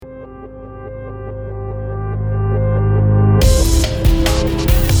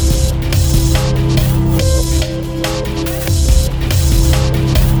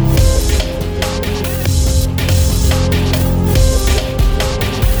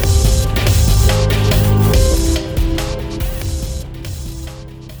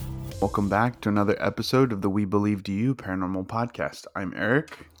welcome back to another episode of the We Believe to You Paranormal Podcast. I'm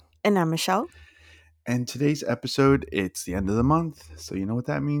Eric, And I'm Michelle. and today's episode, it's the end of the month, so you know what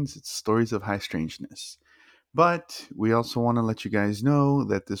that means? It's Stories of High Strangeness. But we also want to let you guys know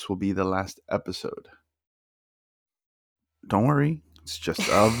that this will be the last episode. Don't worry, it's just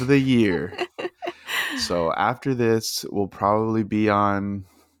of the year. So after this, we'll probably be on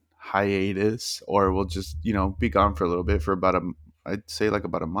hiatus, or we'll just, be gone for a little bit for I'd say like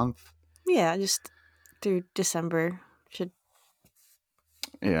about a month. Yeah, just through December.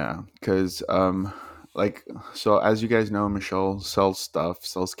 Yeah, because so as you guys know, Michelle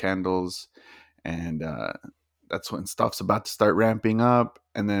sells candles, and that's when stuff's about to start ramping up.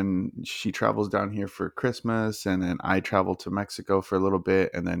 And then she travels down here for Christmas, and then I travel to Mexico for a little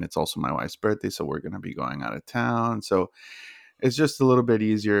bit, and then it's also my wife's birthday, so we're gonna be going out of town. So it's just a little bit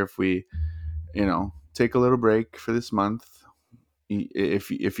easier if we, take a little break for this month.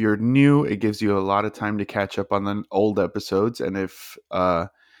 If you're new, it gives you a lot of time to catch up on the old episodes, and if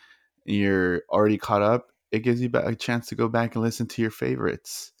you're already caught up, it gives you a chance to go back and listen to your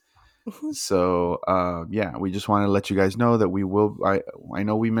favorites. So yeah, we just want to let you guys know that we will. I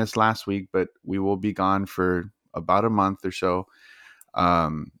know we missed last week, but we will be gone for about a month or so.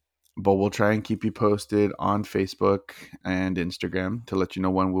 But we'll try and keep you posted on Facebook and Instagram to let you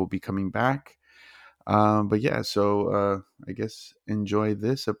know when we'll be coming back. But yeah, so I guess enjoy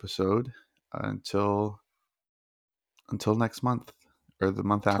this episode until next month or the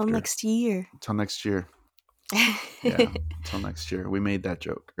month Till after. next year. Until next year. Yeah, until next year. We made that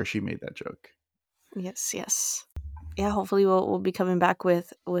joke, or she made that joke. Yes. Yeah, hopefully we'll be coming back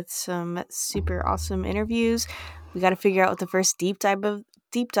with some super awesome interviews. We got to figure out what the first deep dive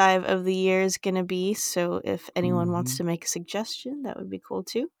of the year is going to be. So if anyone wants to make a suggestion, that would be cool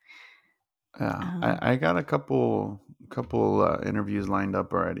too. Yeah, I got a couple interviews lined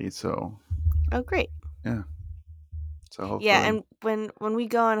up already. So Oh, great. yeah. So hopefully, Yeah, and when we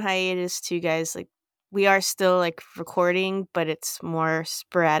go on hiatus too, guys, like we are still like recording, but it's more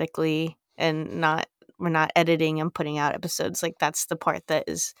sporadically and we're not editing and putting out episodes. Like that's the part that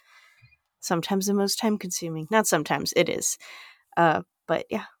is sometimes the most time consuming. Not sometimes, it is. But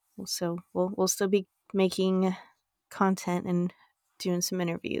yeah, so we'll still be making content and doing some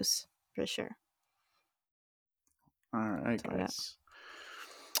interviews for sure. all right, So, yeah. guys.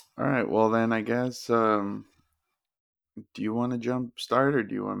 All right, well then, I guess. Do you want to jump start, or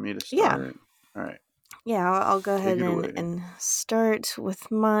do you want me to Yeah. start? All right. Yeah, I'll go ahead Take it away. and start with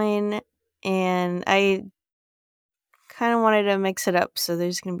mine. And I kind of wanted to mix it up, so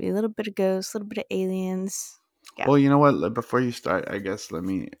there's gonna be a little bit of ghosts, a little bit of aliens. Yeah. Well, you know what? Before you start, I guess let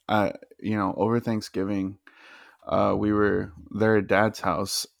me. Over Thanksgiving, we were there at Dad's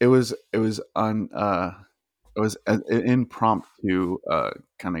house. It was an impromptu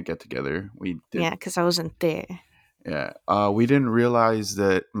kind of get together. We did. Yeah, because I wasn't there. Yeah. We didn't realize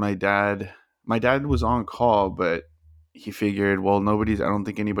that my dad was on call, but he figured, well, I don't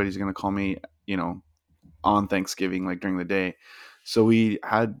think anybody's going to call me, on Thanksgiving, like during the day. So we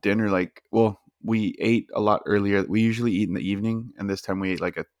had dinner, we ate a lot earlier. We usually eat in the evening, and this time we ate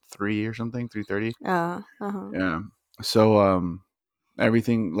like at 3 or something, 3:30. Uh-huh. Yeah. So,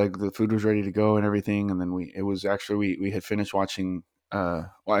 everything, like the food was ready to go and everything. And then it was actually, we had finished watching,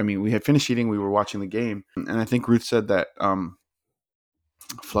 we had finished eating, we were watching the game. And I think Ruth said that,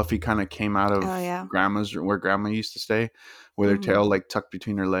 Fluffy kind of came out of Oh yeah. grandma's, where grandma used to stay, with her tail like tucked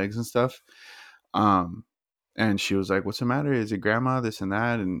between her legs and stuff. And she was like, "What's the matter? Is it grandma? This and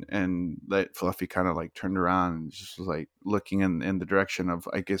that?" And that Fluffy kind of like turned around and just was like looking in the direction of,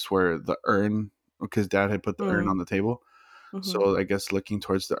 I guess, where the urn, because Dad had put the urn on the table. So I guess looking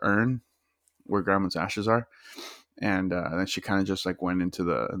towards the urn where grandma's ashes are. And then she kind of just like went into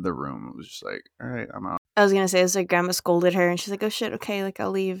the room. It was just like, all right, I'm out. I was gonna say it's like grandma scolded her and she's like, "Oh shit, okay, like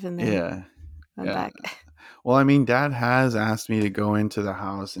I'll leave," and then Yeah. I'm Yeah. back. Well, I mean, Dad has asked me to go into the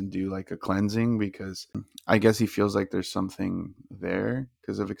house and do like a cleansing, because I guess he feels like there's something there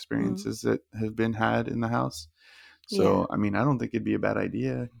because of experiences that have been had in the house. So, Yeah. I mean, I don't think it'd be a bad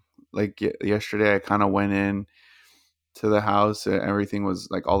idea. Like yesterday, I kind of went in to the house and everything was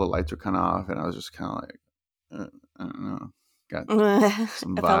like, all the lights were kind of off, and I was just kind of like, I don't know, got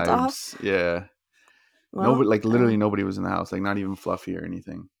some I felt off. vibes. Yeah. Well, Nobody, like literally nobody was in the house, like not even Fluffy or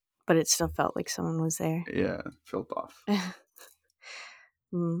anything. but it still felt like someone was there. Yeah, felt off.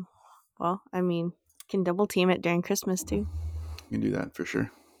 Well, I mean, can double team it during Christmas too. You can do that for sure.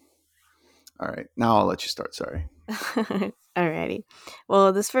 All right, now I'll let you start. Sorry. Alrighty.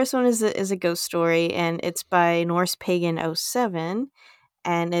 Well, this first one is a ghost story, and it's by Norse Pagan 07,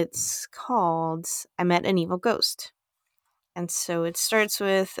 and it's called "I Met an Evil Ghost." And so it starts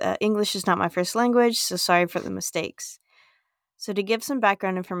with English is not my first language, so sorry for the mistakes. So, to give some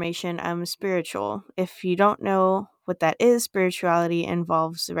background information, I'm spiritual. If you don't know what that is, spirituality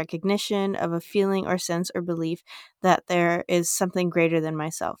involves the recognition of a feeling or sense or belief that there is something greater than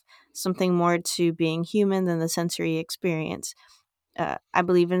myself, something more to being human than the sensory experience. I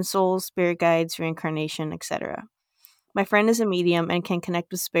believe in souls, spirit guides, reincarnation, etc. My friend is a medium and can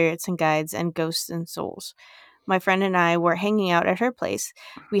connect with spirits and guides and ghosts and souls. My friend and I were hanging out at her place.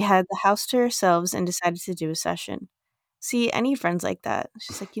 We had the house to ourselves and decided to do a session. See, I need friends like that.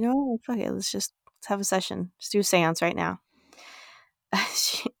 She's like, you know what? Fuck it. Let's have a session. Let's do a seance right now.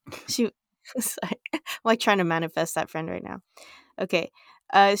 she, she, sorry. I'm like trying to manifest that friend right now. Okay.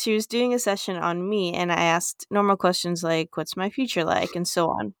 She was doing a session on me, and I asked normal questions like, what's my future like? And so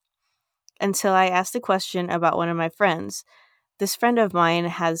on. Until I asked a question about one of my friends. This friend of mine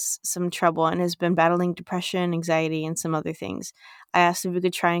has some trouble and has been battling depression, anxiety, and some other things. I asked if we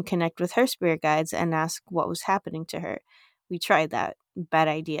could try and connect with her spirit guides and ask what was happening to her. We tried that. Bad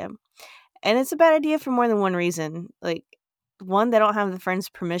idea. And it's a bad idea for more than one reason. Like, one, they don't have the friend's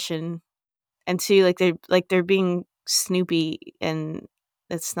permission, and two, they're being snoopy, and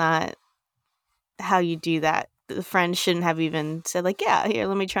it's not how you do that. The friend shouldn't have even said like, "Yeah, here,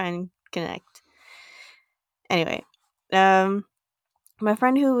 let me try and connect." Anyway, um my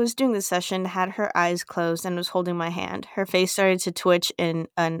friend who was doing the session had her eyes closed and was holding my hand. Her face started to twitch in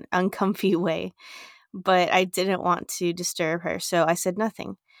an uncomfy way, but I didn't want to disturb her, so I said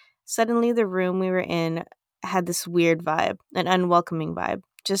nothing. Suddenly, the room we were in had this weird vibe, an unwelcoming vibe,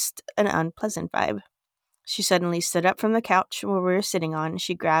 just an unpleasant vibe. She suddenly stood up from the couch where we were sitting on.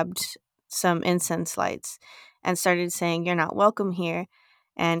 She grabbed some incense lights and started saying, "You're not welcome here,"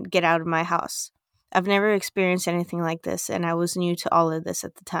 and "Get out of my house." I've never experienced anything like this, and I was new to all of this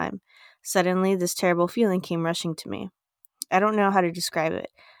at the time. Suddenly, this terrible feeling came rushing to me. I don't know how to describe it.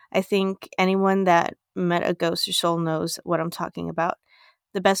 I think anyone that met a ghost or soul knows what I'm talking about.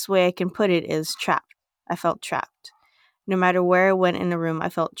 The best way I can put it is trapped. I felt trapped. No matter where I went in the room, I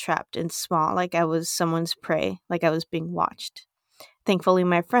felt trapped and small, like I was someone's prey, like I was being watched. Thankfully,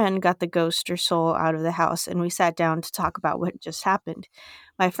 my friend got the ghost or soul out of the house, and we sat down to talk about what just happened.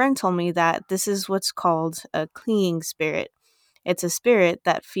 My friend told me that this is what's called a clinging spirit. It's a spirit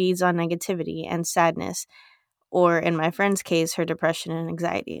that feeds on negativity and sadness, or in my friend's case, her depression and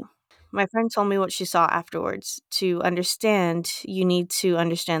anxiety. My friend told me what she saw afterwards. To understand, you need to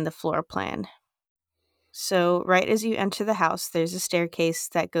understand the floor plan. So, right as you enter the house, there's a staircase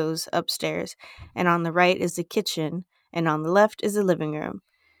that goes upstairs, and on the right is the kitchen, and on the left is the living room.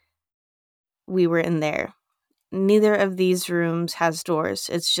 We were in there. Neither of these rooms has doors,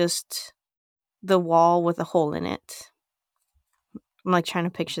 it's just the wall with a hole in it. I'm like trying to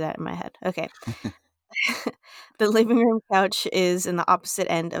picture that in my head. Okay. The living room couch is in the opposite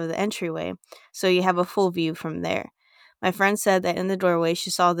end of the entryway, so you have a full view from there. My friend said that in the doorway she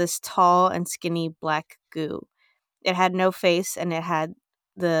saw this tall and skinny black goo. It had no face and it had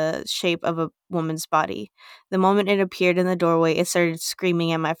the shape of a woman's body. The moment it appeared in the doorway, it started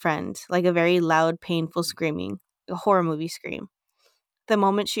screaming at my friend, like a very loud, painful screaming, a horror movie scream. The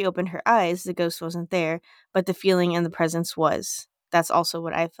moment she opened her eyes, the ghost wasn't there, but the feeling and the presence was. That's also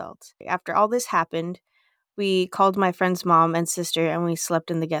what I felt. After all this happened, we called my friend's mom and sister and we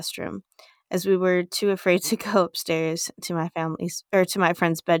slept in the guest room, as we were too afraid to go upstairs to my family's or to my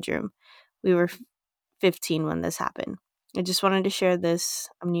friend's bedroom. We were 15 when this happened. I just wanted to share this.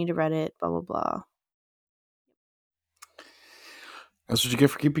 I'm new to Reddit, blah, blah, blah. That's what you get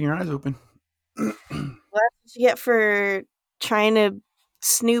for keeping your eyes open. Well, that's what you get for trying to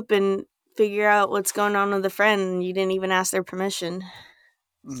snoop and figure out what's going on with a friend. And you didn't even ask their permission.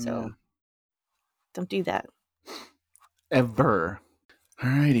 Yeah. So don't do that. Ever.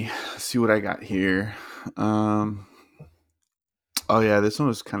 Alrighty. Let's see what I got here. Oh yeah, this one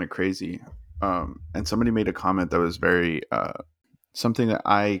was kind of crazy. And somebody made a comment that was very something that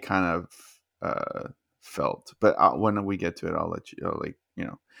I kind of felt. But when we get to it, I'll let you know, like, you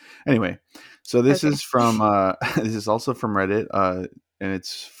know. Anyway, so this Okay. is from this is also from Reddit, and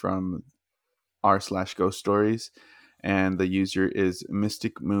it's from r/ghost stories, and the user is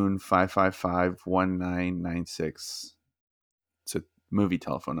Mystic Moon 5551996. It's a movie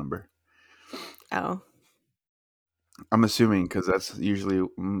telephone number. Oh. I'm assuming because that's usually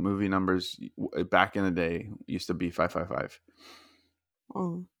movie numbers back in the day used to be 555.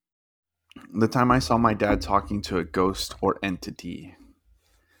 Mm. The time I saw my dad talking to a ghost or entity.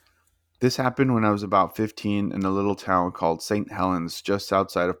 This happened when I was about 15 in a little town called St. Helens, just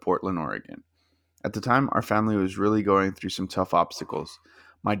outside of Portland, Oregon. At the time, our family was really going through some tough obstacles.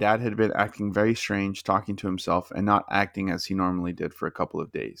 My dad had been acting very strange, talking to himself and not acting as he normally did for a couple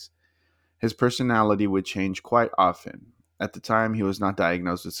of days. His personality would change quite often. At the time, he was not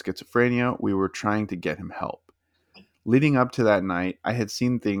diagnosed with schizophrenia. We were trying to get him help. Leading up to that night, I had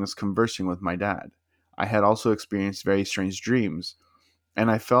seen things conversing with my dad. I had also experienced very strange dreams,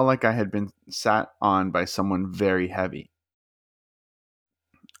 and I felt like I had been sat on by someone very heavy.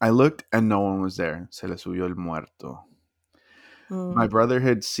 I looked and no one was there. Se le subió el muerto. My Mm. brother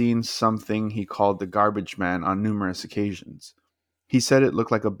had seen something he called the garbage man on numerous occasions. He said it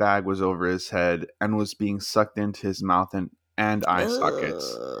looked like a bag was over his head and was being sucked into his mouth and eye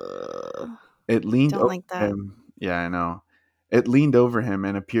sockets. Ugh. It leaned Don't over like that. him. Yeah, I know. It leaned over him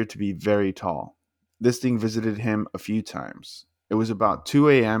and appeared to be very tall. This thing visited him a few times. It was about 2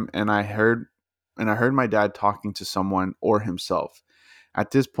 a.m. and I heard my dad talking to someone or himself.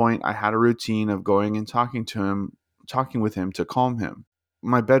 At this point, I had a routine of going and talking with him to calm him.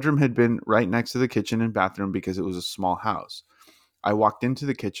 My bedroom had been right next to the kitchen and bathroom because it was a small house. I walked into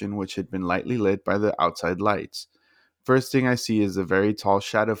the kitchen, which had been lightly lit by the outside lights. First thing I see is a very tall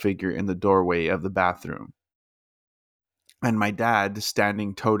shadow figure in the doorway of the bathroom, and my dad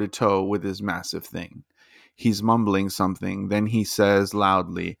standing toe to toe with this massive thing. He's mumbling something, then he says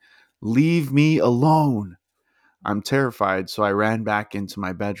loudly, "Leave me alone." I'm terrified, so I ran back into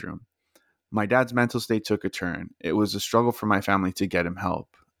my bedroom. My dad's mental state took a turn. It was a struggle for my family to get him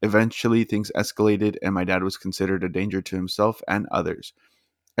help. Eventually, things escalated, and my dad was considered a danger to himself and others,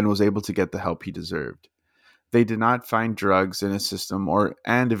 and was able to get the help he deserved. They did not find drugs in his system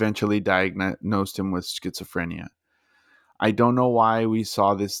and eventually diagnosed him with schizophrenia. I don't know why we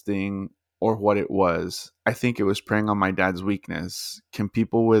saw this thing or what it was. I think it was preying on my dad's weakness. Can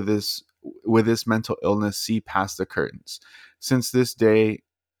people with this mental illness see past the curtains? Since this day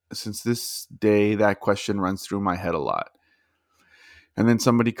since this day that question runs through my head a lot. And then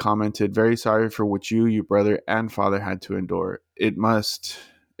somebody commented, "Very sorry for what you, your brother, and father had to endure. It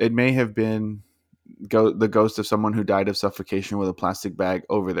may have been the ghost of someone who died of suffocation with a plastic bag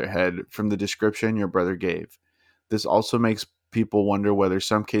over their head from the description your brother gave. This also makes people wonder whether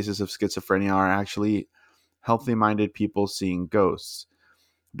some cases of schizophrenia are actually healthy minded people seeing ghosts.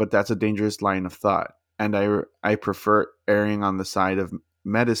 But that's a dangerous line of thought. And I prefer erring on the side of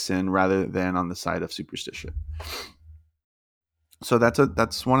medicine rather than on the side of superstition." So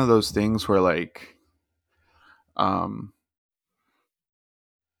that's one of those things where, like, um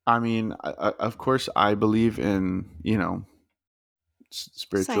I mean, of course I believe in, Science and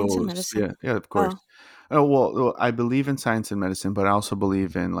spirituals. medicine. Yeah, yeah, of course. Oh, Oh, well, I believe in science and medicine, but I also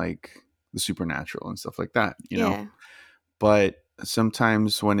believe in, like, the supernatural and stuff like that. yeah. But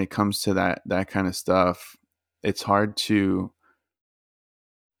sometimes when it comes to that kind of stuff, it's hard to.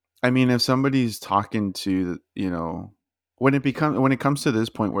 I mean, if somebody's talking to, when it comes to this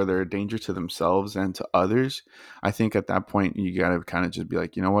point where they're a danger to themselves and to others, I think at that point you gotta kind of just be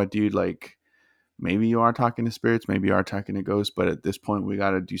like, you know what, dude, like, maybe you are talking to spirits, maybe you are talking to ghosts, but at this point we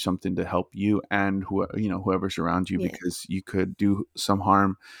got to do something to help you and whoever's around you, Yeah. because you could do some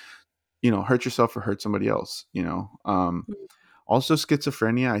harm, hurt yourself or hurt somebody else. Mm. Also,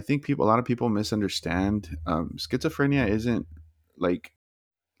 schizophrenia, I think a lot of people misunderstand. Schizophrenia isn't like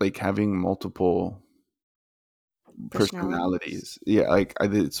having multiple Personalities. personalities. Yeah, like,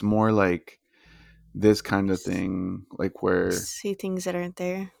 it's more like this kind of S- thing, like, where. See things that aren't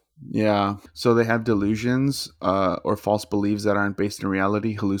there. Yeah. So they have delusions, or false beliefs that aren't based in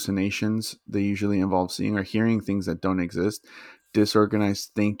reality, hallucinations. They usually involve seeing or hearing things that don't exist.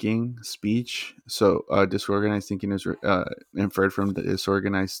 Disorganized thinking, speech. So disorganized thinking is inferred from the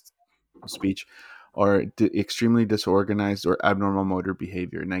disorganized speech, or extremely disorganized or abnormal motor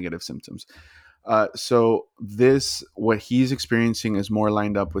behavior, negative symptoms. So what he's experiencing is more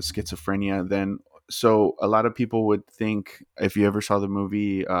lined up with schizophrenia than. So a lot of people would think, if you ever saw the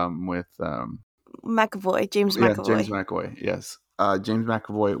movie, with McAvoy, James yeah, James McAvoy. McAvoy, yes, James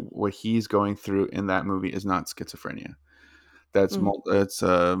McAvoy, what he's going through in that movie is not schizophrenia. Mm. It's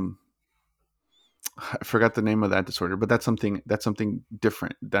I forgot the name of that disorder, but that's something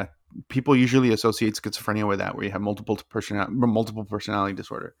different that people usually associate schizophrenia with, that where you have multiple personality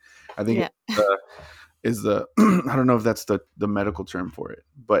disorder. I think Yeah. is the I don't know if that's the medical term for it,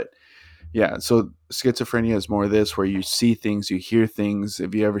 but yeah. So schizophrenia is more this, where you see things, you hear things.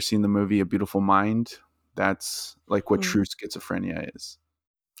 Have you ever seen the movie A Beautiful Mind? That's like what Mm. true schizophrenia is.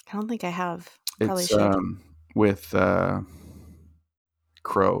 I don't think I have. Probably It's should. with Russell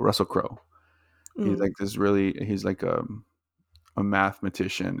Crowe. Mm. He's like a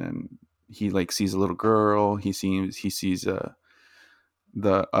mathematician, and he, like, sees a little girl. He sees the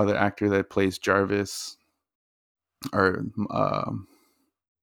other actor that plays Jarvis, or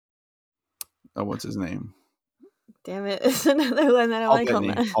what's his name? Damn it. It's another one that I Paul like. Hold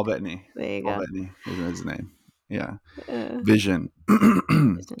Bettany. on. Paul Bettany. There you Paul go. Bettany is his name. Yeah. Uh, Vision.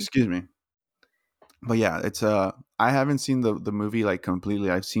 Vision. Excuse me. But yeah, it's I haven't seen the movie like completely.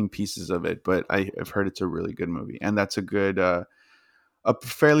 I've seen pieces of it, but I've heard it's a really good movie, and that's a good a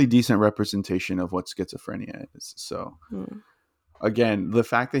fairly decent representation of what schizophrenia is. So Hmm. again, the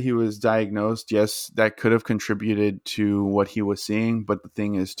fact that he was diagnosed, yes, that could have contributed to what he was seeing, but the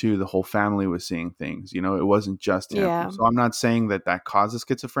thing is too, the whole family was seeing things. You know, it wasn't just him. Yeah. So I'm not saying that that causes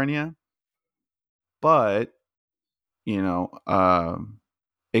schizophrenia, but you know,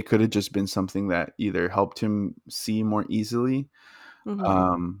 it could have just been something that either helped him see more easily. Hmm.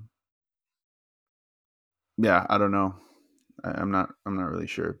 Um, yeah, I don't know. I'm not really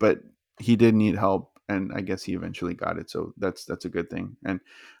sure, but he did need help, and I guess he eventually got it. So that's a good thing. And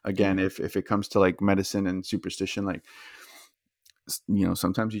Yeah. again, if it comes to like medicine and superstition, like you know,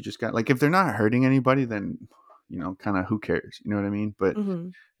 sometimes you just got like if they're not hurting anybody, then you know, kind of who cares? You know what I mean? But Hmm.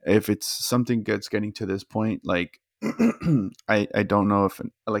 if it's something that's getting to this point, like I don't know if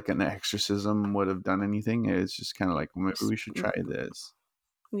like an exorcism would have done anything. It's just kind of like maybe we should try this,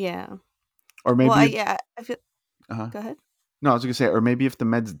 Yeah. or Well, maybe if, I feel. uh Go ahead. no, I was gonna say, or maybe if the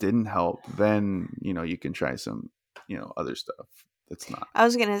meds didn't help, then you know you can try some, you know, other stuff that's not. I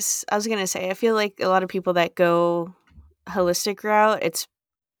was gonna say, I feel like a lot of people that go holistic route, it's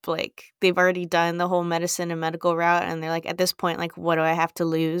like they've already done the whole medicine and medical route, and they're like, at this point, like, what do I have to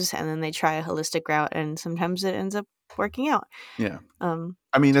lose? And then they try a holistic route, and sometimes it ends up working out. Yeah, Um.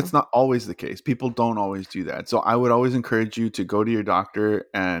 I mean So that's not always the case. People don't always do that. So I would always encourage you to go to your doctor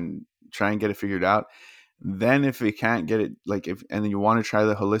and try and get it figured out. Then if you can't get it, like if and then you want to try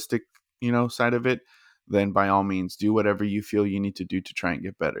the holistic, you know, side of it, then by all means do whatever you feel you need to do to try and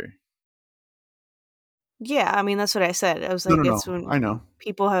get better. yeah, I mean that's what I said. I was No, like, no, no. it's when I know.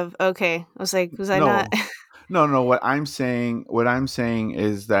 people have okay. I was like, was I not? No, no, no. What I'm saying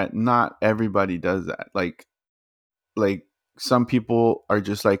is that not everybody does that. Like some people are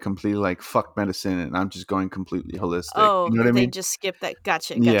just like completely like fuck medicine, and I'm just going completely holistic. You Oh, know what I they mean? just skipped that.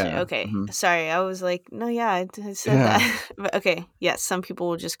 Gotcha, gotcha. Yeah. Okay, Hmm. sorry. I was like, no, yeah, I said that. Yeah. But okay, yes, some people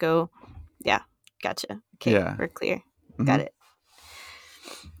will just go. Yeah, gotcha. Okay, Yeah. we're clear. Hmm. Got it.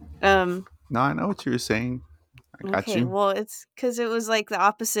 Um. No, I know what you were saying. I got Okay. you. Well, it's because it was like the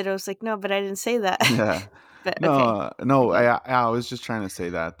opposite. I was like, no, but I didn't say that. Yeah. But okay, No, no, okay. I was just trying to say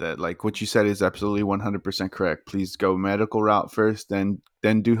that like what you said is absolutely 100% correct. Please go medical route first, then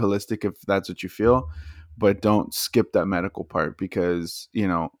do holistic if that's what you feel, but don't skip that medical part because, you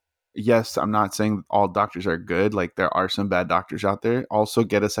know, yes, I'm not saying all doctors are good. Like there are some bad doctors out there. Also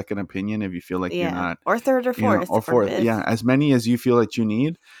get a second opinion if you feel like you're Yeah, not, or third or you know, fourth or or fourth. Yeah, fifth as many as you feel that you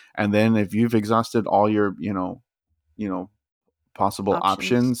need, and then if you've exhausted all your, you know, possible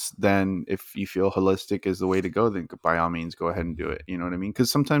options. options, then if you feel holistic is the way to go, then by all means go ahead and do it. You know what I mean?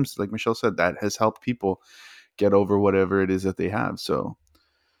 Because sometimes, like Michelle said, that has helped people get over whatever it is that they have. So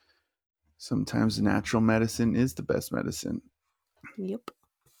sometimes natural medicine is the best medicine. Yep.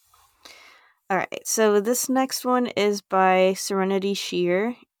 All right. So this next one is by Serenity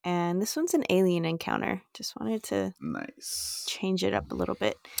Shear, and this one's an alien encounter. Just wanted to Nice. change it up a little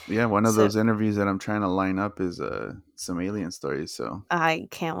bit. Yeah, one of So those interviews that I'm trying to line up is some alien stories. So I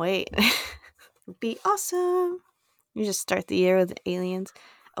can't wait. It'd be awesome. You just start the year with aliens.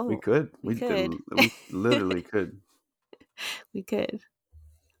 we Oh, could, we could. we literally could. We could.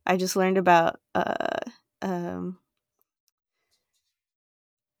 I just learned about um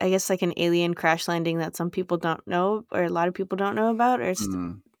I guess like an alien crash landing that some people don't know or a lot of people don't know about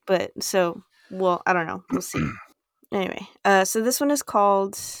Mm. but so well, I don't know. We'll see. Anyway, so this one is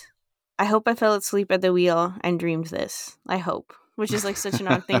called I hope I fell asleep at the wheel and dreamed this. I hope, which is like such an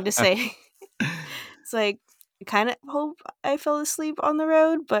odd thing to say. It's like I kind of hope I fell asleep on the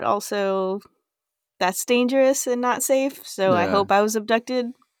road, but also that's dangerous and not safe. So I Yeah. hope I was abducted,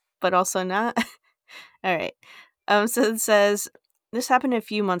 but also not. All right. So it says this happened a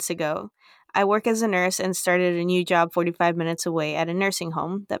few months ago. I work as a nurse and started a new job 45 minutes away at a nursing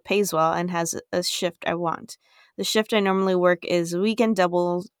home that pays well and has a shift I want. The shift I normally work is weekend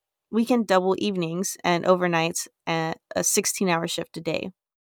double evenings and overnights at a 16-hour shift a day.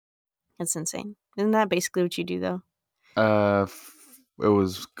 That's insane. Isn't that basically what you do though? It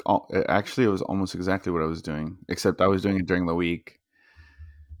was actually it was almost exactly what I was doing, except I was doing it during the week.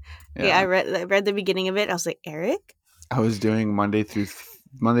 Yeah, Yeah, I read the beginning of it. I was like, Eric? I was doing Monday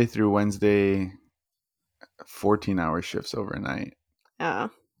through Wednesday, 14-hour shifts overnight. Oh,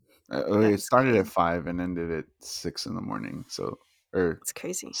 It that's started at crazy. 5 and ended at 6 in the morning. So, or That's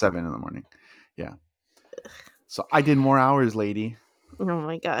crazy. 7 in the morning. Yeah. So I did more hours, lady. Oh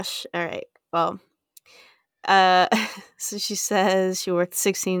my gosh. All right. Well, so she says she worked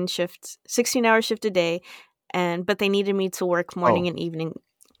 16-hour shift a day, but they needed me to work morning Oh, and evening.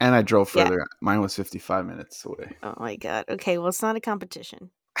 and I drove Yeah. further. Mine was 55 minutes away. Oh my god. Okay, well, it's not a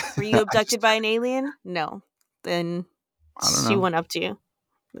competition. Were you I abducted just, by an alien? No. Then I don't she know. went up to you.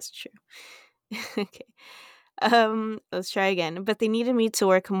 That's true. Okay. Let's try again. But they needed me to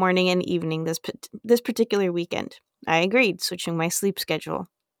work morning and evening this particular weekend. I agreed, switching my sleep schedule.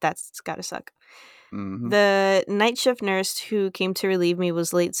 That's gotta suck. Hmm. The night shift nurse who came to relieve me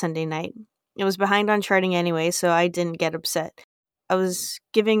was late Sunday night. It was behind on charting anyway, so I didn't get upset. I was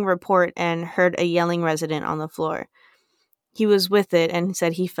giving report and heard a yelling resident on the floor. He was with it and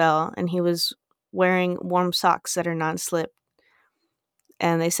said he fell, and he was wearing warm socks that are non-slip,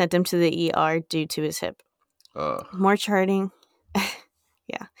 and they sent him to the ER due to his hip. Uh, More charting.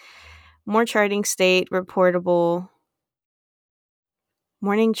 Yeah. More charting state reportable.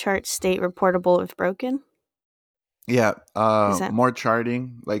 Morning chart state reportable if broken. yeah. Is that More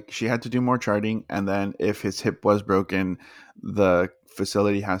charting. Like she had to do more charting, and then if his hip was broken, the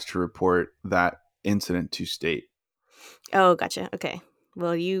facility has to report that incident to state Oh, gotcha. Okay.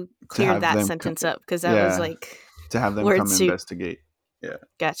 Well, you to cleared have that them. sentence up because that was Yeah, like to have them word come soup. investigate. Yeah.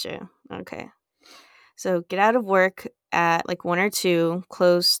 Gotcha. Okay. So get out of work at like 1 or 2,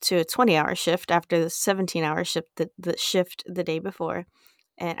 close to a 20-hour shift after the 17-hour shift the shift the day before.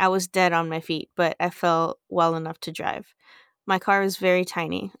 And I was dead on my feet, but I felt well enough to drive. My car is very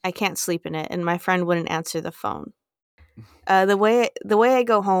tiny. I can't sleep in it, and my friend wouldn't answer the phone. The way I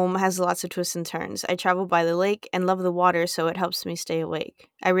go home has lots of twists and turns. I travel by the lake and love the water, so it helps me stay awake.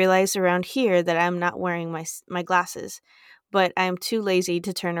 I realize around here that I'm not wearing my glasses, but I am too lazy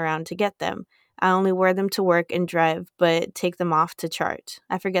to turn around to get them. I only wear them to work and drive, but take them off to chart.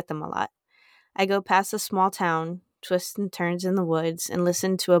 I forget them a lot. I go past a small town, twists and turns in the woods, and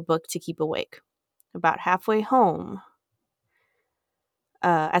listen to a book to keep awake. About halfway home,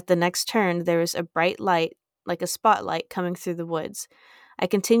 at the next turn, there is a bright light, like a spotlight, coming through the woods. I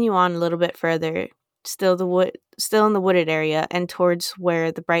continue on a little bit further, still in the wooded area, and towards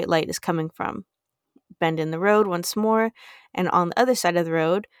where the bright light is coming from. Bend in the road once more, and on the other side of the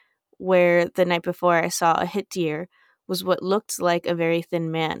road, where the night before I saw a hit deer, was what looked like a very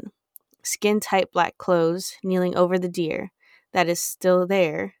thin man, skin tight black clothes, kneeling over the deer that is still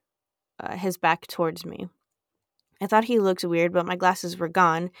there, his back towards me. I thought he looked weird, but my glasses were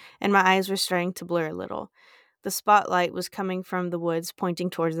gone, and my eyes were starting to blur a little. The spotlight was coming from the woods, pointing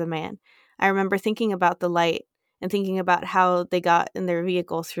towards the man. I remember thinking about the light and thinking about how they got in their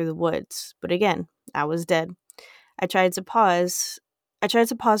vehicle through the woods. But again, I was dead. I tried to pause. I tried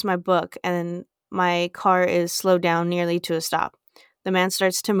to pause my book, and my car is slowed down nearly to a stop. The man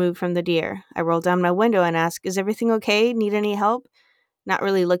starts to move from the deer. I roll down my window and ask, "Is everything okay? Need any help?" Not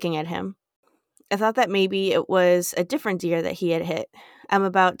really looking at him. I thought that maybe it was a different deer that he had hit. I'm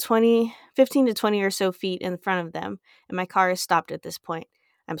about 15 to 20 or so feet in front of them, and my car is stopped at this point.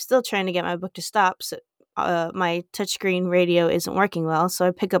 I'm still trying to get my book to stop, so my touchscreen radio isn't working well, so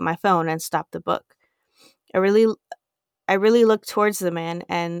I pick up my phone and stop the book. I really, I really look towards the man,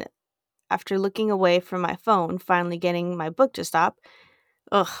 and after looking away from my phone, finally getting my book to stop.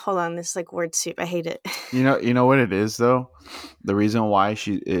 Ugh, hold on, this is like word soup. I hate it. You know what it is though. The reason why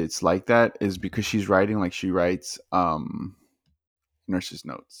it's like that is because she's writing like she writes nurses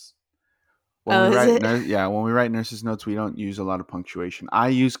notes. When Oh, we is write it? when we write nurses notes, we don't use a lot of punctuation. I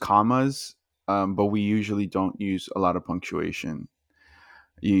use commas, but we usually don't use a lot of punctuation.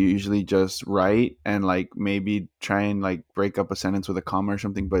 You usually just write and like maybe try and like break up a sentence with a comma or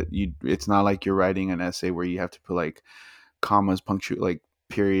something, but it's not like you're writing an essay where you have to put like commas, punctuate like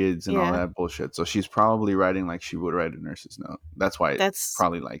periods and all Yeah, that bullshit. So she's probably writing like she would write a nurse's note. That's why it's that's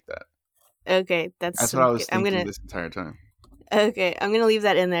probably like that. okay. That's That's what some I good. was thinking this entire time. I'm gonna leave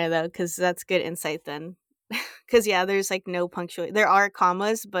that in there though, because that's good insight then. Because yeah, there's like no punctuation. There are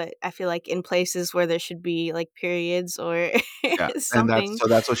commas, but I feel like in places where there should be like periods or Yeah, and something.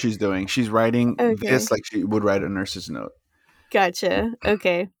 that's what she's doing. She's writing Okay, this like she would write a nurse's note. gotcha.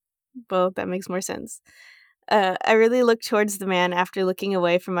 Okay, well that makes more sense. I really looked towards the man after looking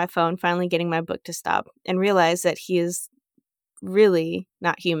away from my phone, finally getting my book to stop, and realized that he is really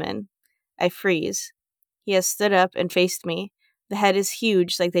not human. I freeze. He has stood up and faced me. The head is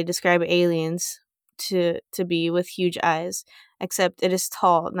huge, like they describe aliens to be, with huge eyes, except it is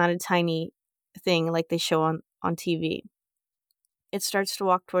tall, not a tiny thing like they show on TV. It starts to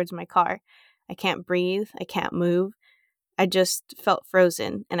walk towards my car. I can't breathe. I can't move. I just felt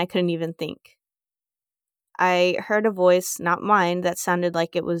frozen, and I couldn't even think. I heard a voice, not mine, that sounded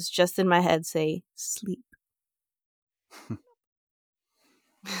like it was just in my head say, "Sleep."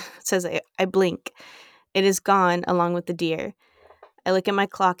 It says I blink. It is gone along with the deer. I look at my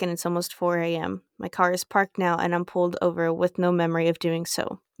clock and it's almost 4 a.m. My car is parked now and I'm pulled over with no memory of doing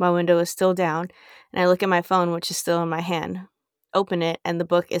so. My window is still down and I look at my phone, which is still in my hand. Open it and the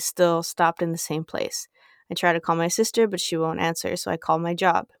book is still stopped in the same place. I try to call my sister, but she won't answer, so I call my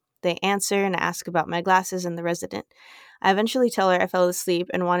job. They answer and ask about my glasses and the resident. I eventually tell her I fell asleep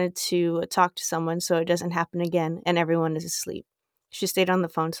and wanted to talk to someone so it doesn't happen again and everyone is asleep. She stayed on the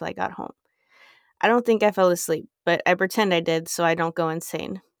phone till I got home. I don't think I fell asleep, but I pretend I did so I don't go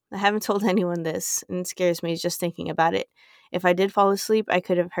insane. I haven't told anyone this, and it scares me just thinking about it. If I did fall asleep, I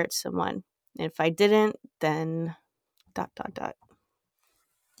could have hurt someone. And if I didn't, then dot dot dot.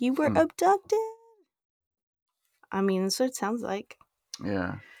 You were Hmm. abducted? I mean, that's what it sounds like.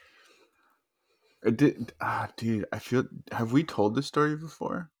 Yeah. It did. Dude, I feel. Have we told this story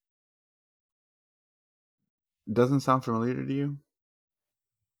before? Doesn't sound familiar to you?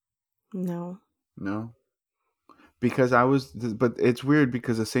 No. No. Because but it's weird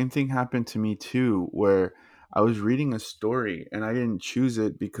because the same thing happened to me too, where I was reading a story and I didn't choose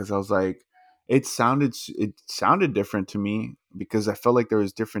it because I was like, it sounded different to me because I felt like there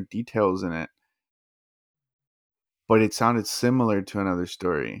was different details in it, but it sounded similar to another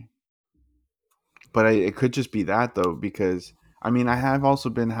story. But it could just be that though, because I mean, I have also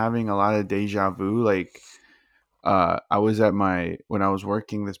been having a lot of deja vu. Like, I was at my when I was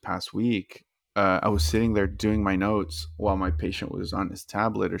working this past week. I was sitting there doing my notes while my patient was on his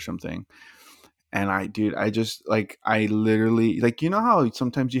tablet or something. And dude, I just like, I literally, like, you know how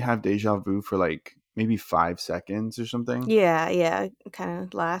sometimes you have deja vu for like maybe 5 seconds or something? Yeah, yeah, it kind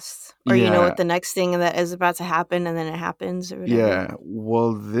of lasts. Or you know Yeah. what the next thing that is about to happen and then it happens or whatever. Yeah.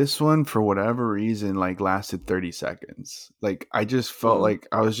 Well, this one, for whatever reason, like lasted 30 seconds. Like, I just felt Hmm. like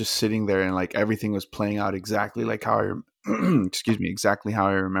I was just sitting there and like everything was playing out exactly like how excuse me, exactly how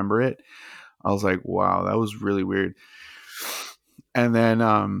I remember it. I was like, wow, that was really weird. And then,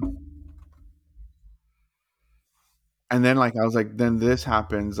 like, I was like, then this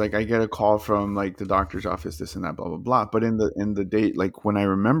happens, like, I get a call from like the doctor's office, this and that, blah blah blah. But in the date, like when I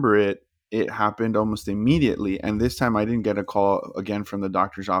remember it, it happened almost immediately. And this time I didn't get a call again from the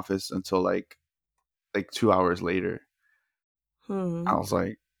doctor's office until like 2 hours later. I Hmm. was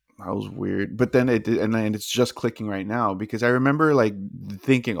like, that was weird. But then it did, and then it's just clicking right now because I remember like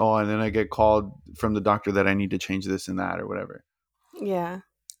thinking, oh, and then I get called from the doctor that I need to change this and that or whatever. Yeah.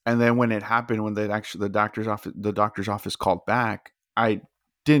 And then when it happened, when the doctor's office called back, it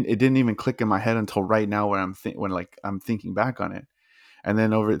didn't even click in my head until right now when when like I'm thinking back on it. And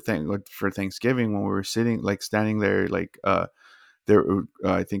then for Thanksgiving, when we were sitting, like standing there, like there,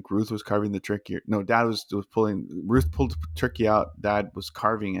 I think Ruth was carving the turkey. No, Dad was pulling. Ruth pulled the turkey out. Dad was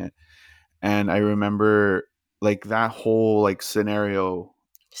carving it, and I remember like that whole like scenario,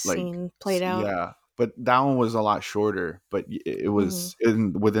 like Scene played out. yeah. But that one was a lot shorter. But it Hmm. was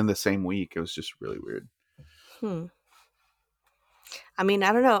within the same week. It was just really weird. Hmm. I mean,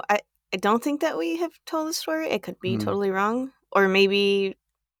 I don't know. I don't think that we have told the story. It could be Hmm. totally wrong. Or maybe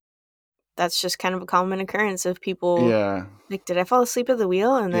that's just kind of a common occurrence of people Yeah, like, did I fall asleep at the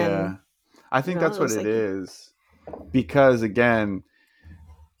wheel? And then, yeah. I you think know, that's it what was it like, is. Because again,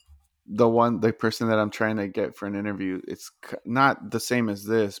 the person that I'm trying to get for an interview, it's not the same as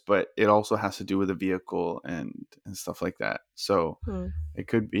this, but it also has to do with a vehicle and stuff like that. So hmm, it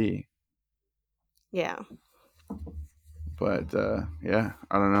could be, yeah. but yeah,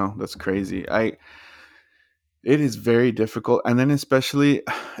 I don't know. That's crazy. It is very difficult, and then especially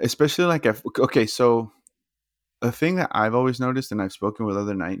like if okay, so a thing that I've always noticed, and I've spoken with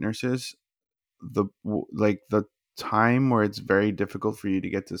other night nurses, like the time where it's very difficult for you to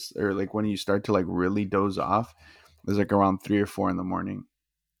get this, or like when you start to like really doze off, is like around 3 or 4 in the morning.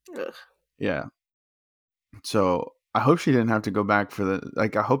 Ugh. Yeah. So I hope she didn't have to go back for the,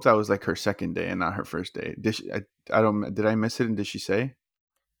 like, I hope that was like her second day and not her first day. I don't, did I miss it? And did she say?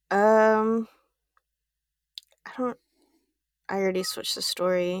 Um, I don't, I already switched the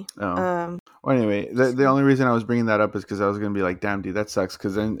story. Oh. Um, Well, anyway, the so- only reason I was bringing that up is because I was going to be like, damn, dude, that sucks.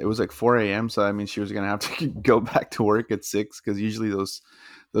 Because then it was like 4 a.m. So I mean, she was going to have to go back to work at 6 because usually those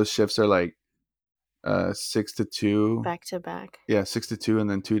shifts are like 6 to 2. back to back. Yeah, 6 to 2, and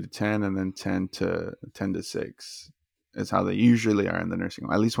then 2 to 10, and then 10 to 6 is how they usually are in the nursing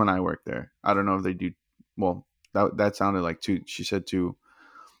home. At least when I work there. I don't know if they do. Well, that sounded like two. She said two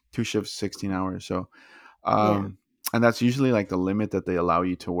shifts, 16 hours. So, Yeah. um, and that's usually like the limit that they allow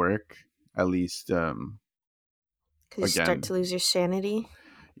you to work. At least, Because you start again, to lose your sanity.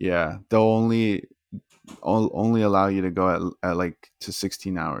 yeah. The only only allow you to go at like to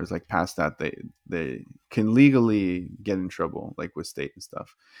 16 hours. Like past that, they can legally get in trouble, like with state and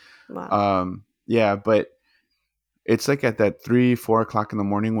stuff. Wow. Yeah, but it's like at that 3, 4 o'clock in the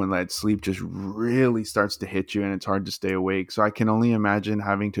morning when that sleep just really starts to hit you and it's hard to stay awake. So I can only imagine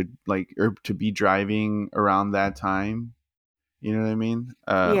having to like or to be driving around that time. You know what I mean?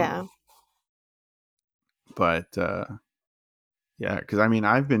 Yeah. But yeah, because I mean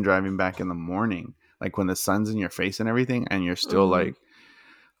I've been driving back in the morning, like when the sun's in your face and everything, and you're still Hmm. like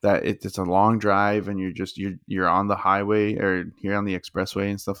that. It's a long drive, and you're on the highway or here on the expressway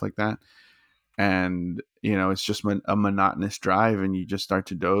and stuff like that, and it's just a monotonous drive and you just start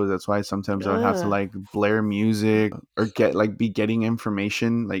to doze. That's why sometimes I would have to Ugh. like blare music or be getting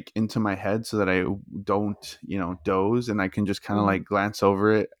information like into my head so that I don't doze, and I can just kind of Hmm. like glance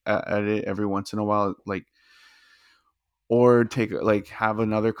over at it every once in a while, like, or take like have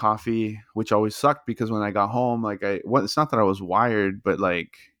another coffee, which always sucked because when I got home, like it's not that I was wired, but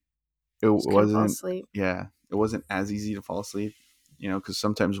like it Just couldn't fall wasn't, asleep. yeah, it wasn't as easy to fall asleep, because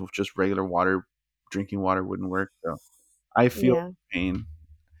sometimes with just regular water, drinking water wouldn't work. So I feel Yeah. pain.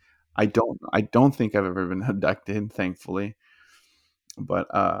 I don't think I've ever been abducted, thankfully, but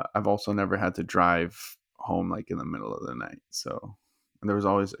I've also never had to drive home like in the middle of the night. So, and there was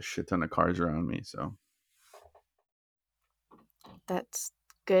always a shit ton of cars around me. So, That's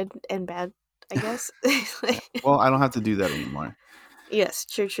good and bad, I guess. yeah. Well, I don't have to do that anymore. Yes,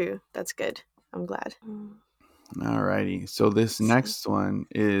 true, true. That's good. I'm glad. Alrighty. So this Let's see. next one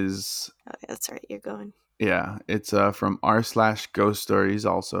is, Oh, yeah, that's right. You're going. yeah, it's from r/ghost stories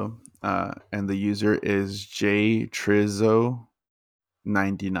also, and the user is J Trizzo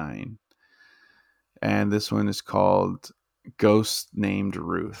 99, and this one is called Ghost Named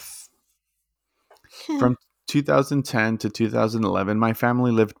Ruth. From 2010 to 2011, my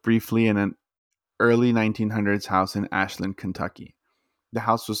family lived briefly in an early 1900s house in Ashland, Kentucky. The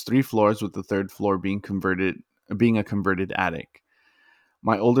house was 3 floors, with the third floor being a converted attic.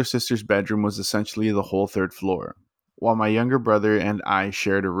 My older sister's bedroom was essentially the whole third floor, while my younger brother and I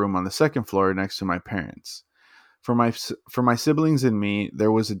shared a room on the second floor next to my parents. For my siblings and me,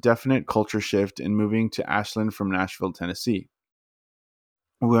 there was a definite culture shift in moving to Ashland from Nashville, Tennessee.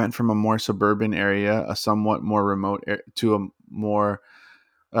 We went from a more suburban area, a somewhat more remote to a more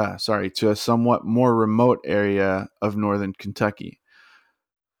to a somewhat more remote area of northern Kentucky.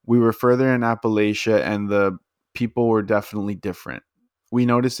 We were further in Appalachia, and the people were definitely different. We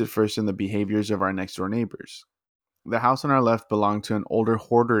noticed it first in the behaviors of our next door neighbors. The house on our left belonged to an older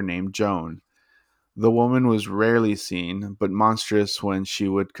hoarder named Joan. The woman was rarely seen, but monstrous when she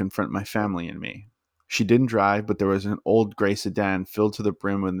would confront my family and me. She didn't drive, but there was an old gray sedan filled to the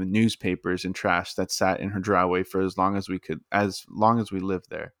brim with the newspapers and trash that sat in her driveway for as long as we lived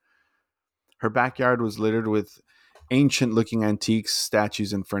there. Her backyard was littered with ancient looking antiques,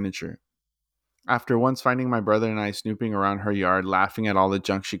 statues, and furniture. After once finding my brother and I snooping around her yard, laughing at all the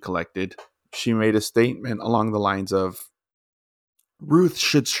junk she collected, she made a statement along the lines of, "Ruth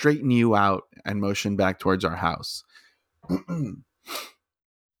should straighten you out," and motioned back towards our house.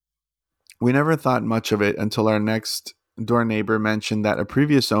 We never thought much of it until our next door neighbor mentioned that a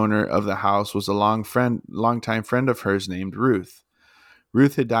previous owner of the house was a longtime friend of hers named Ruth.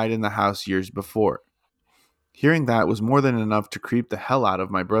 Ruth had died in the house years before. Hearing that was more than enough to creep the hell out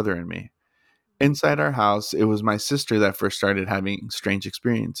of my brother and me. Inside our house, it was my sister that first started having strange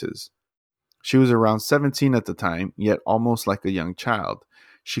experiences. She was around 17 at the time, yet almost like a young child.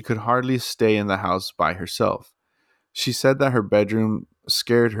 She could hardly stay in the house by herself. She said that her bedroom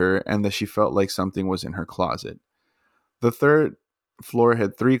scared her and that she felt like something was in her closet. The third floor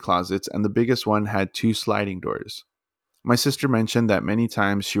had 3 closets, and the biggest one had 2 sliding doors. My sister mentioned that many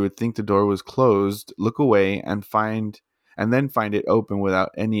times she would think the door was closed, look away, and then find it open without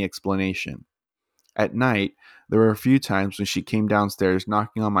any explanation. At night, there were a few times when she came downstairs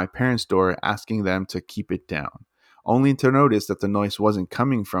knocking on my parents' door asking them to keep it down, only to notice that the noise wasn't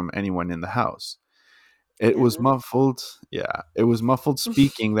coming from anyone in the house. It was Yeah. muffled, yeah, it was muffled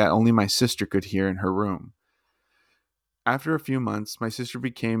speaking that only my sister could hear in her room. After a few months, my sister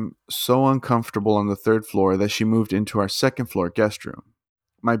became so uncomfortable on the third floor that she moved into our second floor guest room.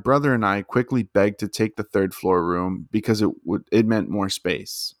 My brother and I quickly begged to take the third floor room because it meant more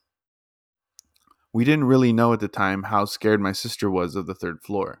space. We didn't really know at the time how scared my sister was of the third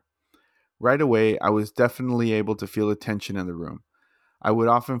floor. Right away, I was definitely able to feel a tension in the room. I would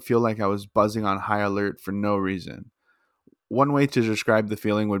often feel like I was buzzing on high alert for no reason. One way to describe the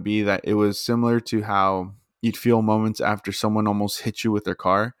feeling would be that it was similar to how you'd feel moments after someone almost hit you with their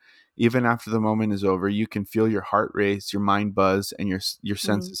car. Even after the moment is over, you can feel your heart race, your mind buzz, and your Mm.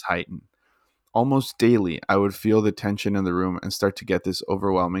 senses heighten. Almost daily, I would feel the tension in the room and start to get this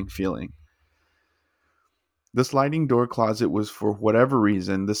overwhelming feeling. The sliding door closet was, for whatever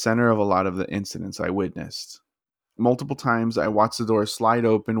reason, the center of a lot of the incidents I witnessed. Multiple times, I watched the door slide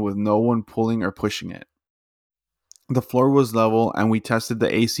open with no one pulling or pushing it. The floor was level, and we tested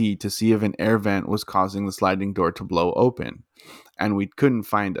the AC to see if an air vent was causing the sliding door to blow open, and we couldn't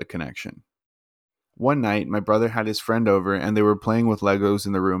find a connection. One night, my brother had his friend over, and they were playing with Legos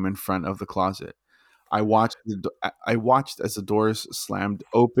in the room in front of the closet. I watched as the doors slammed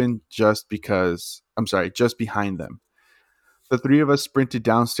open just behind them. The three of us sprinted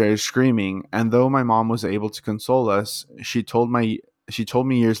downstairs screaming, and though my mom was able to console us, she told me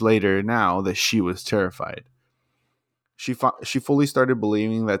years later now that she was terrified. She fully started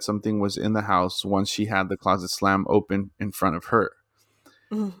believing that something was in the house once she had the closet slam open in front of her.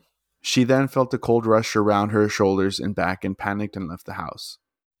 Mm. She then felt a cold rush around her shoulders and back and panicked and left the house.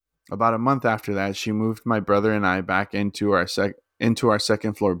 About a month after that, she moved my brother and I back into our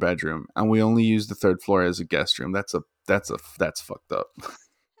second floor bedroom, and we only used the third floor as a guest room. That's fucked up.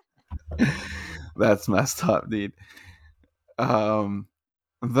 That's messed up, dude. Um,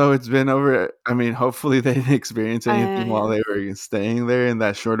 though it's been over, I mean, hopefully they didn't experience anything while Yeah. they were staying there in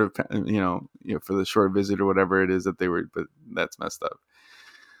that short of, for the short visit or whatever it is that they were. But that's messed up.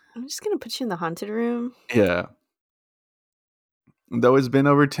 I'm just gonna put you in the haunted room. Yeah. Though it's been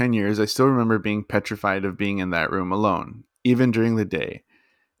over 10 years, I still remember being petrified of being in that room alone, even during the day.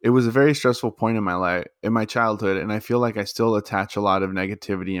 It was a very stressful point in my life, in my childhood, and I feel like I still attach a lot of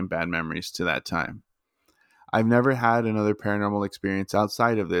negativity and bad memories to that time. I've never had another paranormal experience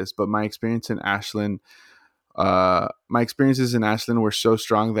outside of this, but my experiences in Ashland were so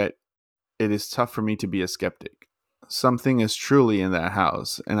strong that it is tough for me to be a skeptic. Something is truly in that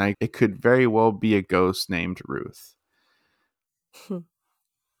house, and it could very well be a ghost named Ruth.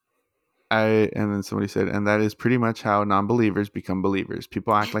 And then somebody said, and that is pretty much how non-believers become believers.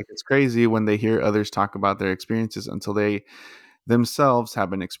 People act like it's crazy when they hear others talk about their experiences until they themselves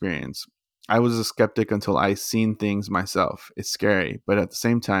have an experience. I was a skeptic until I seen things myself. It's scary, but at the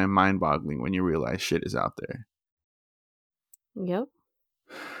same time, mind-boggling when you realize shit is out there. Yep.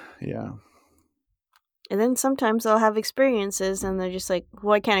 Yeah, And then sometimes they'll have experiences and they're just like,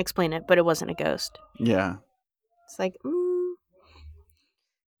 well, I can't explain it, but it wasn't a ghost. yeah, It's like,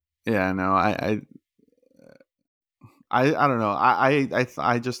 yeah. No, I don't know.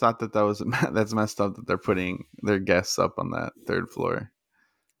 I just thought that was that's messed up that they're putting their guests up on that third floor.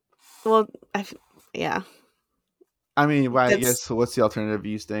 well, yeah. I mean, well, I That's, guess what's the alternative?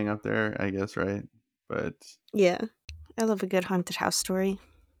 You staying up there, I guess, right? But yeah. I love a good haunted house story.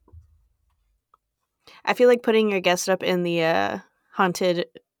 I feel like putting your guest up in the haunted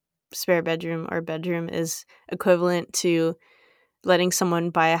spare bedroom or bedroom is equivalent to letting someone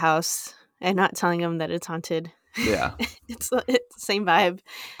buy a house and not telling them that it's haunted. yeah, It's the same vibe,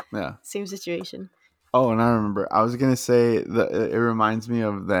 yeah. same situation. Oh, and I remember I was gonna say that it reminds me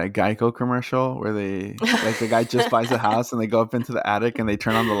of that Geico commercial where they like the guy just buys a house and they go up into the attic and they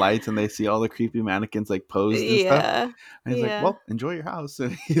turn on the lights and they see all the creepy mannequins like posed and stuff. Yeah. And he's like, Yeah. "Well, enjoy your house."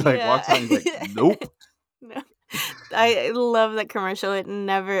 And he like Yeah. walks out and he's like, "Nope." No. I love that commercial. It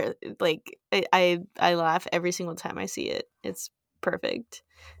never like I laugh every single time I see it. It's perfect.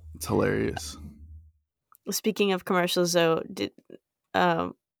 It's hilarious. Speaking of commercials though, did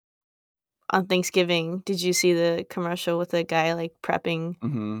um on Thanksgiving, did you see the commercial with the guy like prepping?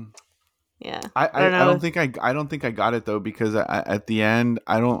 Hmm. Yeah. I don't I know don't if think I don't think I got it though because at the end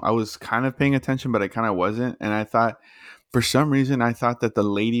I was kind of paying attention but I kind of wasn't and I thought for some reason I thought that the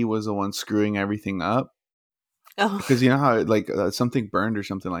lady was the one screwing everything up oh because you know how like something burned or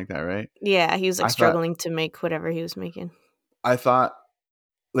something like that, right? yeah, he was like I thought struggling to make whatever he was making. I thought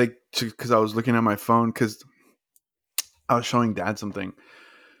like because I was looking at my phone because I was showing dad something,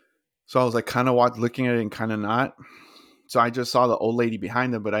 so I was like kind of looking at it and kind of not. So I just saw the old lady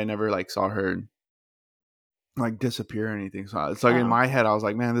behind him, but I never like saw her like disappear or anything. So it's like in Oh. my head, I was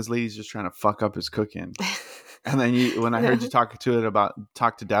like, man, this lady's just trying to fuck up his cooking. And then when I heard you No. talk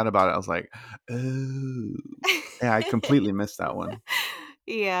to dad about it, I was like, oh, yeah, I completely missed that one.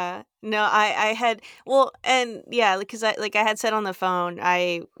 Yeah. No, I had well, and yeah, because I had said on the phone,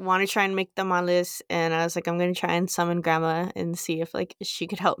 I want to try and make tamales, and I was like, I'm gonna try and summon grandma and see if like she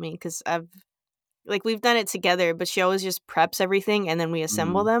could help me because I've like we've done it together, but she always just preps everything and then we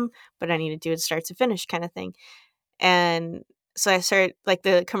assemble Mm, them. But I need to do it start to finish kind of thing. And so I start like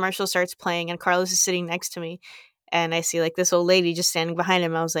the commercial starts playing, and Carlos is sitting next to me, and I see like this old lady just standing behind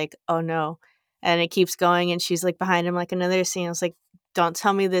him. I was like, oh no. And it keeps going, and she's like behind him, like another scene. I was like, don't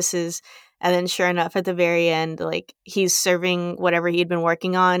tell me this is. And then sure enough, at the very end, like he's serving whatever he'd been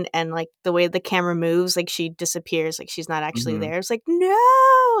working on, and like the way the camera moves, like she disappears, like she's not actually Mm-hmm. there. It's like,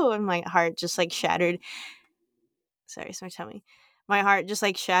 no, and my heart just like shattered. Sorry, my tummy. My heart just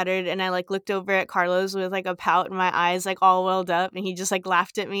like shattered, and I like looked over at Carlos with like a pout in my eyes, like all welled up, and he just like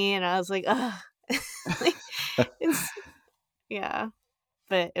laughed at me, and I was like, ugh. Like, it's yeah,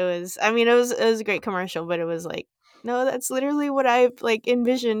 but it was. I mean, it was a great commercial, but it was like, no, that's literally what I've like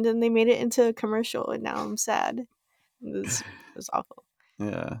envisioned, and they made it into a commercial, and now I'm sad. It was awful.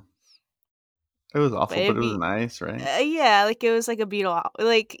 Yeah, it was But awful, but it'd it was be nice, right? yeah, like it was like a Beatle,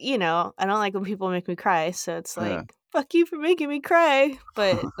 like I don't like when people make me cry, so it's Yeah, like fuck you for making me cry,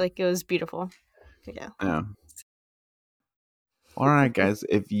 but like it was beautiful. Yeah. yeah. All right, guys.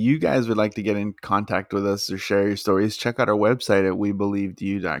 If you guys would like to get in contact with us or share your stories, check out our website at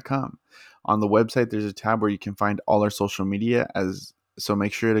webelievedyou.com. On the website, there's a tab where you can find all our social media. So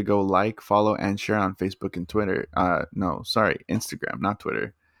make sure to go like, follow, and share on Facebook and Twitter. No, sorry, Instagram, not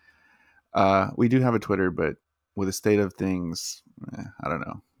Twitter. We do have a Twitter, but with the state of things, I don't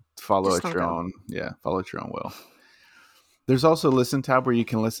know. Follow Just at don't your go. own. Yeah, follow at your own will. There's also a listen tab where you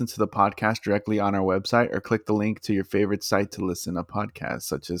can listen to the podcast directly on our website or click the link to your favorite site to listen to podcasts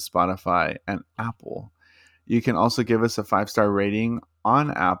such as Spotify and Apple. You can also give us a 5-star rating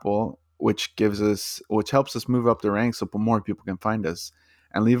on Apple, which helps us move up the ranks so more people can find us.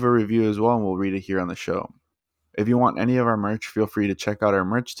 And leave a review as well, and we'll read it here on the show. If you want any of our merch, feel free to check out our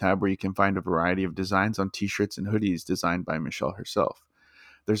merch tab where you can find a variety of designs on t-shirts and hoodies designed by Michelle herself.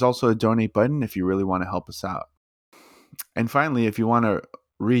 There's also a donate button if you really want to help us out. And finally, if you want to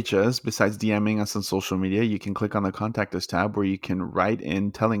reach us, besides DMing us on social media, you can click on the Contact Us tab where you can write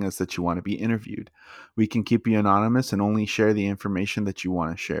in telling us that you want to be interviewed. We can keep you anonymous and only share the information that you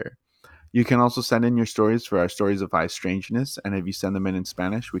want to share. You can also send in your stories for our Stories of High Strangeness, and if you send them in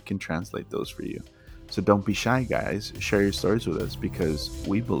Spanish, we can translate those for you. So don't be shy, guys. Share your stories with us because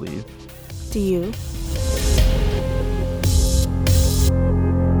we believe. Do you?